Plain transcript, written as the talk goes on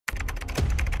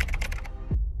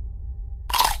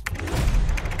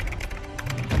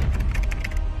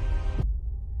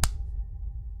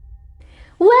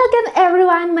Welcome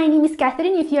everyone, my name is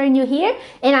Katherine if you are new here,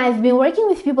 and I've been working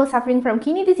with people suffering from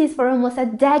kidney disease for almost a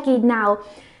decade now.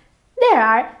 There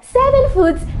are 7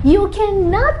 foods you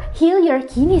cannot heal your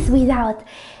kidneys without.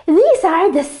 These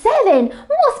are the 7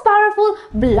 most powerful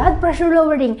blood pressure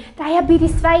lowering,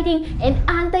 diabetes fighting, and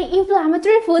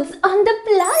anti-inflammatory foods on the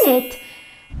planet.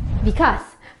 Because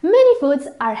many foods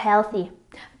are healthy,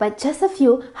 but just a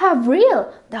few have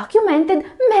real, documented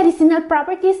medicinal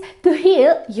properties to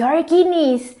heal your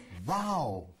kidneys.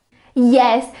 Wow!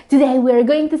 Yes, today we're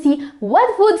going to see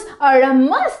what foods are a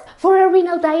must for a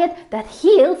renal diet that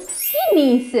heals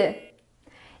kidneys.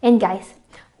 And guys,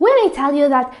 when I tell you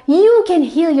that you can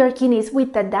heal your kidneys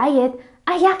with a diet,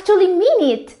 I actually mean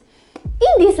it.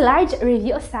 In this large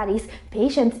review of studies,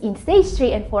 patients in stage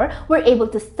 3 and 4 were able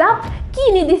to stop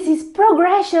kidney disease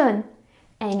progression,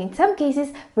 and in some cases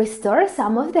restore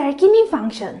some of their kidney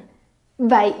function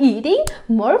by eating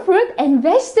more fruit and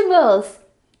vegetables.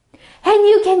 And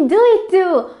you can do it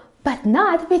too, but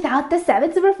not without the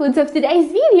 7 superfoods of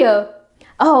today's video.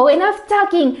 Oh, enough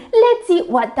talking! Let's see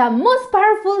what the most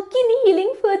powerful kidney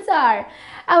healing foods are.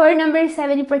 Our number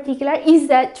 7 in particular is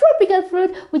the tropical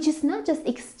fruit, which is not just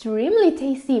extremely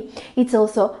tasty, it's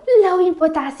also low in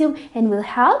potassium and will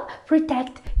help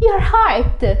protect your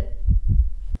heart.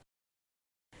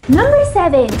 Number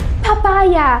 7.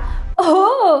 Papaya.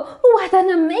 Oh, what an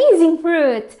amazing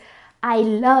fruit! I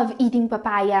love eating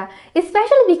papaya,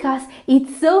 especially because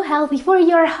it's so healthy for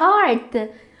your heart.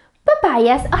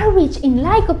 Papayas are rich in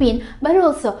lycopene, but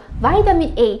also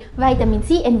vitamin A, vitamin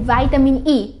C, and vitamin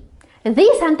E.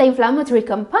 These anti-inflammatory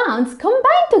compounds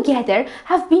combined together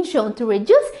have been shown to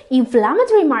reduce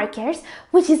inflammatory markers,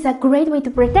 which is a great way to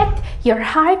protect your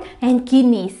heart and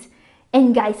kidneys.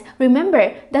 And guys,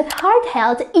 remember that heart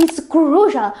health is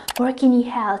crucial for kidney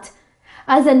health.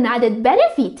 As an added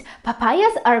benefit,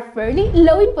 papayas are fairly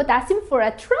low in potassium for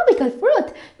a tropical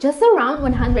fruit, just around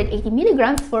 180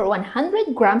 milligrams for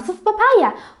 100 grams of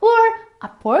papaya, or a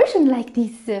portion like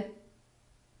this.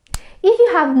 If you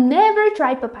have never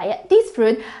tried papaya, this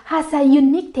fruit has a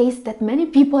unique taste that many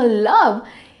people love.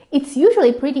 It's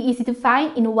usually pretty easy to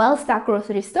find in well-stocked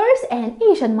grocery stores and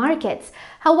Asian markets.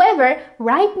 However,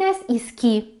 ripeness is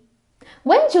key.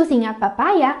 When choosing a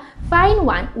papaya, find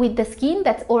one with the skin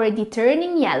that's already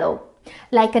turning yellow.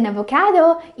 Like an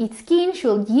avocado, its skin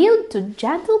should yield to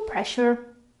gentle pressure.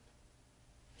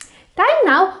 Time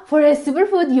now for a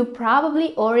superfood you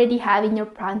probably already have in your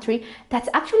pantry that's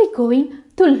actually going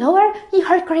to lower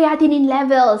your creatinine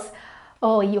levels.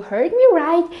 Oh, you heard me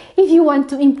right. If you want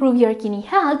to improve your kidney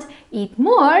health, eat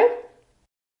more.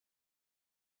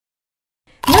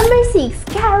 Number 6.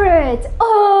 Carrot.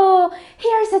 Oh,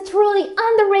 here's a truly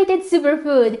underrated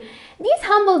superfood. This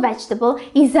humble vegetable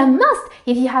is a must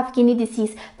if you have kidney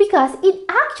disease because it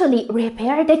actually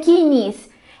repairs the kidneys.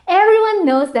 Everyone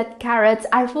knows that carrots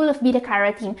are full of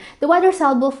beta-carotene, the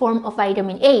water-soluble form of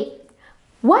vitamin A.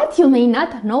 What you may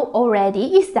not know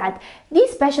already is that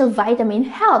this special vitamin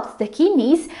helps the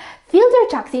kidneys filter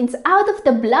toxins out of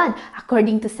the blood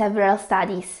according to several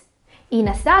studies. In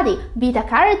a study,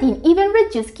 beta-carotene even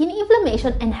reduced kidney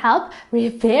inflammation and helped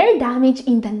repair damage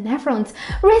in the nephrons,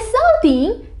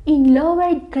 resulting in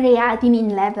lowered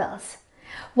creatinine levels.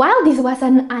 While this was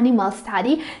an animal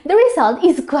study, the result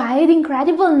is quite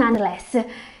incredible nonetheless.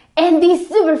 And this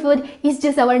superfood is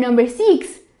just our number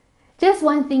 6. Just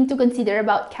one thing to consider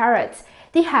about carrots.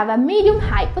 They have a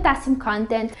medium-high potassium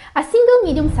content. A single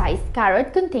medium-sized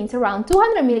carrot contains around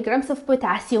 200 milligrams of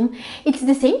potassium. It's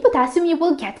the same potassium you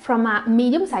will get from a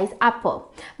medium-sized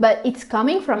apple, but it's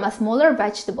coming from a smaller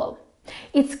vegetable.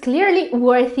 It's clearly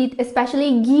worth it,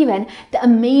 especially given the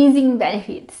amazing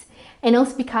benefits. And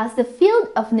also because the field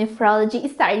of nephrology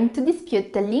is starting to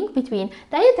dispute the link between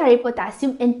dietary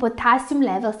potassium and potassium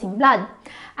levels in blood.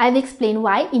 I've explained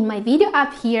why in my video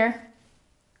up here.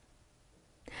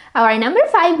 Our number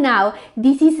 5 now.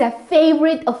 This is a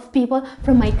favorite of people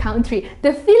from my country,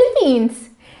 the Philippines.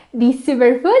 This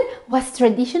superfood was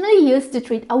traditionally used to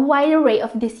treat a wide array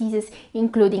of diseases,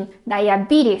 including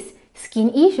diabetes,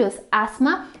 skin issues,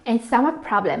 asthma, and stomach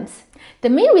problems. The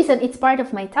main reason it's part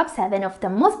of my top 7 of the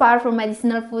most powerful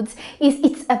medicinal foods is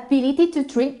its ability to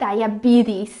treat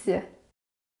diabetes.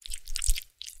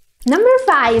 Number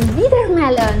 5. Bitter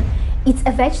melon. It's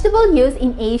a vegetable used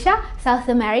in Asia, South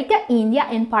America, India,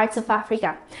 and parts of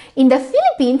Africa. In the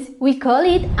Philippines, we call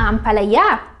it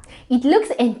ampalaya. It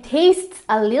looks and tastes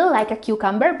a little like a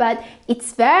cucumber, but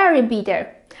it's very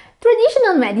bitter.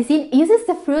 Traditional medicine uses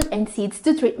the fruit and seeds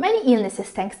to treat many illnesses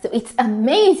thanks to its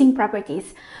amazing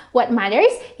properties. What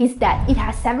matters is that it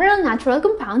has several natural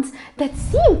compounds that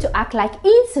seem to act like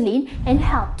insulin and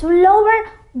help to lower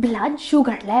blood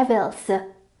sugar levels.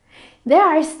 There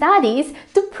are studies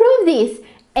to prove this,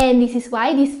 and this is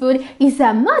why this food is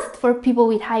a must for people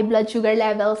with high blood sugar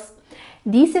levels.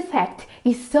 This effect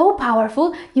is so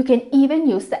powerful, you can even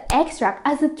use the extract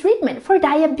as a treatment for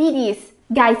diabetes.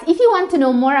 Guys, if you want to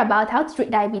know more about how to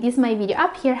treat diabetes, my video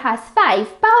up here has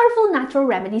 5 powerful natural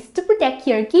remedies to protect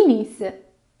your kidneys.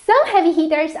 Some heavy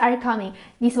hitters are coming.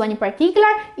 This one in particular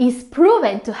is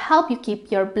proven to help you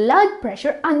keep your blood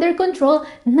pressure under control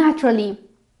naturally.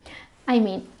 I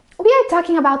mean, we are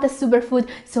talking about a superfood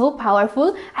so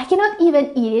powerful, I cannot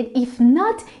even eat it if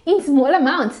not in small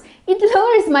amounts. It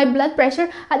lowers my blood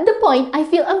pressure at the point I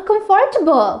feel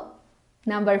uncomfortable.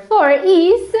 Number 4,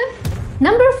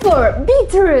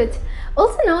 beetroot.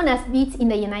 Also known as beets in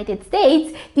the United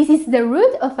States, this is the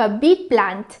root of a beet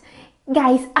plant.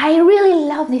 Guys, I really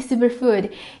love this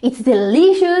superfood. It's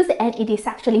delicious and it is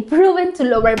actually proven to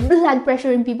lower blood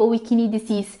pressure in people with kidney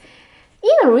disease.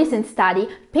 In a recent study,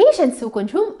 patients who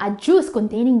consumed a juice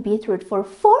containing beetroot for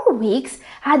 4 weeks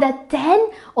had a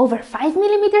 10/5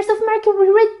 millimeters of mercury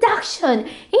reduction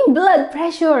in blood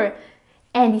pressure.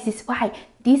 And this is why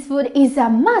this food is a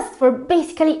must for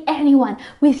basically anyone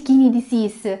with kidney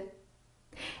disease. And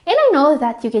I know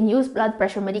that you can use blood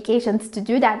pressure medications to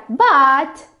do that,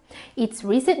 but it's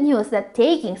recent news that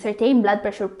taking certain blood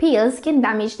pressure pills can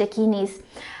damage the kidneys.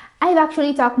 I've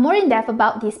actually talked more in depth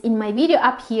about this in my video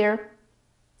up here.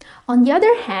 On the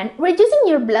other hand, reducing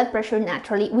your blood pressure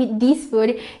naturally with this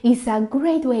food is a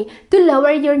great way to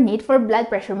lower your need for blood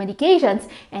pressure medications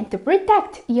and to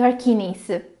protect your kidneys.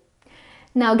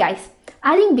 Now guys,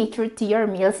 adding beetroot to your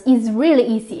meals is really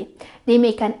easy. They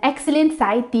make an excellent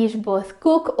side dish both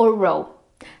cooked or raw.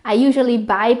 I usually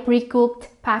buy pre-cooked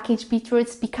packaged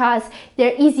beetroots because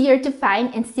they're easier to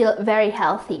find and still very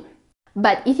healthy.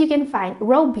 But if you can find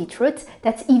raw beetroots,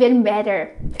 that's even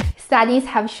better. Studies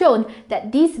have shown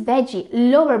that this veggie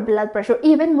lower blood pressure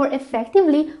even more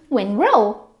effectively when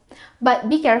raw. But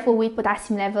be careful with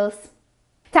potassium levels.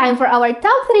 Time for our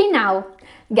top 3 now.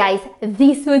 Guys,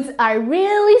 these foods are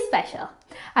really special.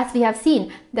 As we have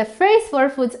seen, the first 4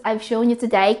 foods I've shown you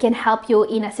today can help you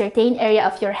in a certain area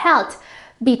of your health.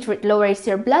 Beetroot lowers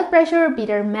your blood pressure,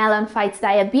 bitter melon fights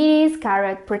diabetes,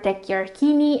 carrot protect your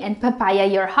kidney, and papaya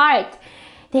your heart.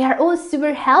 They are all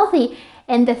super healthy,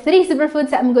 and the 3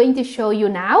 superfoods I'm going to show you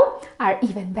now are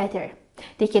even better.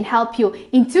 They can help you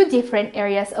in 2 different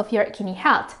areas of your kidney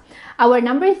health. Our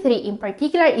number 3 in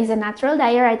particular is a natural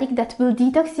diuretic that will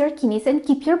detox your kidneys and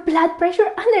keep your blood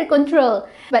pressure under control.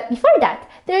 But before that,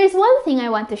 there is one thing I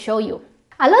want to show you.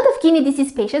 A lot of kidney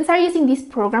disease patients are using this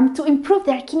program to improve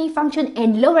their kidney function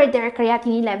and lower their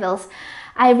creatinine levels.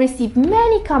 I've received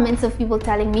many comments of people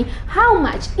telling me how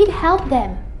much it helped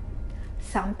them.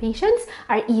 Some patients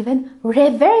are even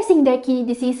reversing their kidney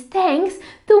disease thanks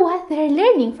to what they're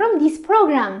learning from this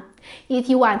program. If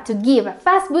you want to give a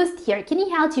fast boost to your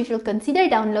kidney health, you should consider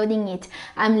downloading it.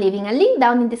 I'm leaving a link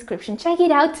down in the description. Check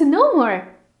it out to know more.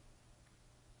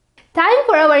 Time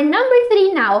for our number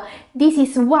 3 now. This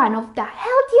is one of the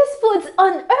healthiest foods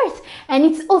on earth, and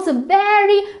it's also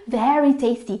very, very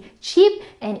tasty, cheap,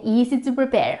 and easy to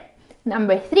prepare.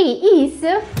 Number 3 is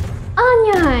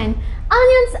onion.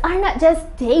 Onions are not just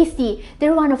tasty,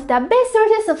 they're one of the best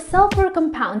sources of sulfur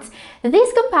compounds.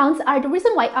 These compounds are the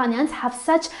reason why onions have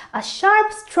such a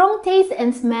sharp, strong taste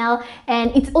and smell,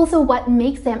 and it's also what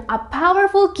makes them a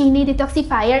powerful kidney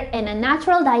detoxifier and a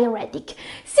natural diuretic.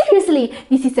 Seriously,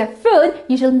 this is a food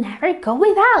you should never go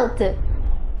without.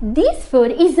 This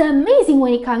food is amazing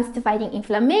when it comes to fighting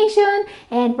inflammation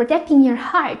and protecting your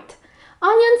heart.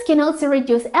 Onions can also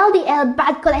reduce LDL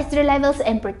bad cholesterol levels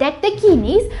and protect the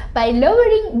kidneys by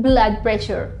lowering blood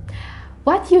pressure.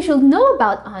 What you should know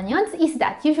about onions is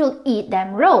that you should eat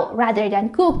them raw rather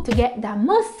than cooked to get the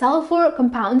most sulfur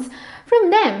compounds from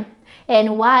them.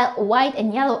 And while white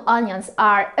and yellow onions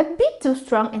are a bit too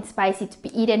strong and spicy to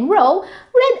be eaten raw,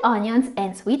 red onions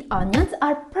and sweet onions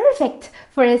are perfect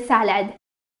for a salad.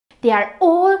 They are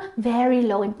all very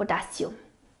low in potassium.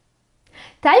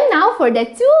 Time now for the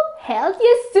 2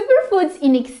 healthiest superfoods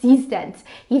in existence,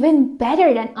 even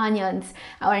better than onions.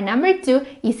 Our number 2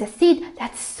 is a seed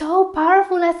that's so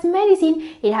powerful as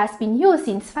medicine, it has been used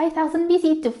since 5000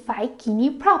 BC to fight kidney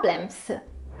problems.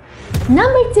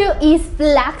 Number 2 is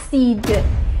flaxseed.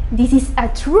 This is a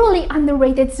truly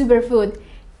underrated superfood.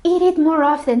 Eat it more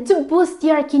often to boost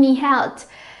your kidney health.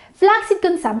 Flaxseed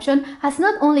consumption has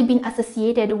not only been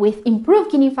associated with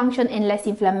improved kidney function and less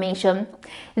inflammation.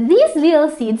 These little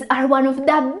seeds are one of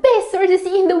the best sources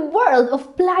in the world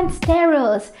of plant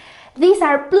sterols. These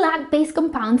are plant-based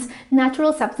compounds,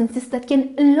 natural substances that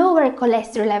can lower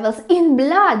cholesterol levels in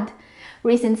blood.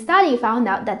 Recent study found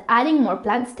out that adding more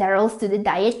plant sterols to the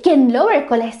diet can lower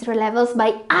cholesterol levels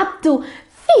by up to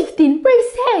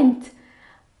 15%.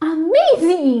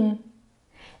 Amazing!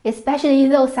 Especially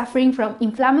those suffering from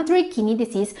inflammatory kidney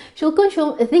disease should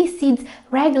consume these seeds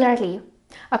regularly.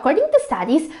 According to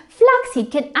studies,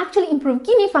 flaxseed can actually improve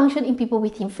kidney function in people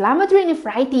with inflammatory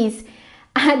nephritis.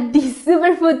 Add this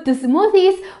superfood to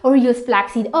smoothies or use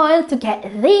flaxseed oil to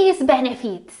get these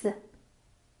benefits.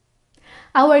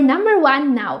 Our number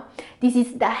 1 now. This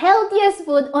is the healthiest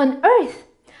food on earth.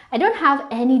 I don't have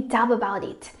any doubt about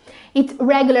it. It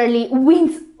regularly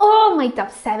wins all my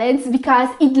top 7s because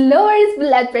it lowers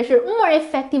blood pressure more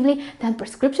effectively than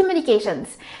prescription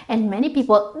medications. And many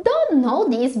people don't know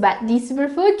this, but this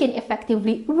superfood can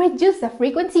effectively reduce the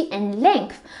frequency and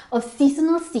length of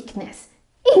seasonal sickness.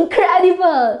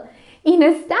 Incredible! In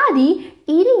a study,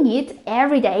 eating it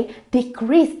every day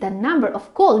decreased the number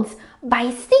of colds by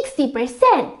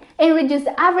 60% and reduced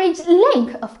the average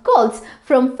length of colds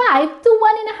from 5 to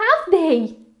 1.5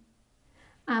 days.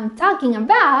 I'm talking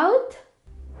about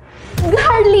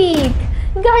garlic!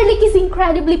 Garlic is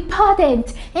incredibly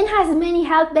potent and has many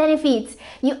health benefits.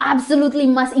 You absolutely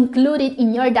must include it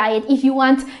in your diet if you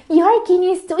want your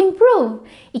kidneys to improve.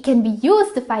 It can be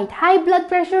used to fight high blood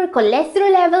pressure,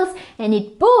 cholesterol levels, and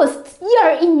it boosts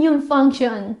your immune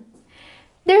function.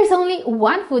 There's only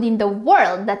one food in the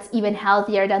world that's even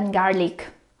healthier than garlic.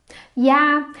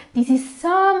 Yeah, this is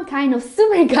some kind of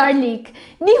super garlic.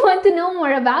 Do you want to know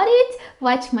more about it?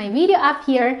 Watch my video up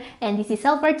here. And this is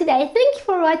all for today. Thank you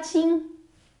for watching.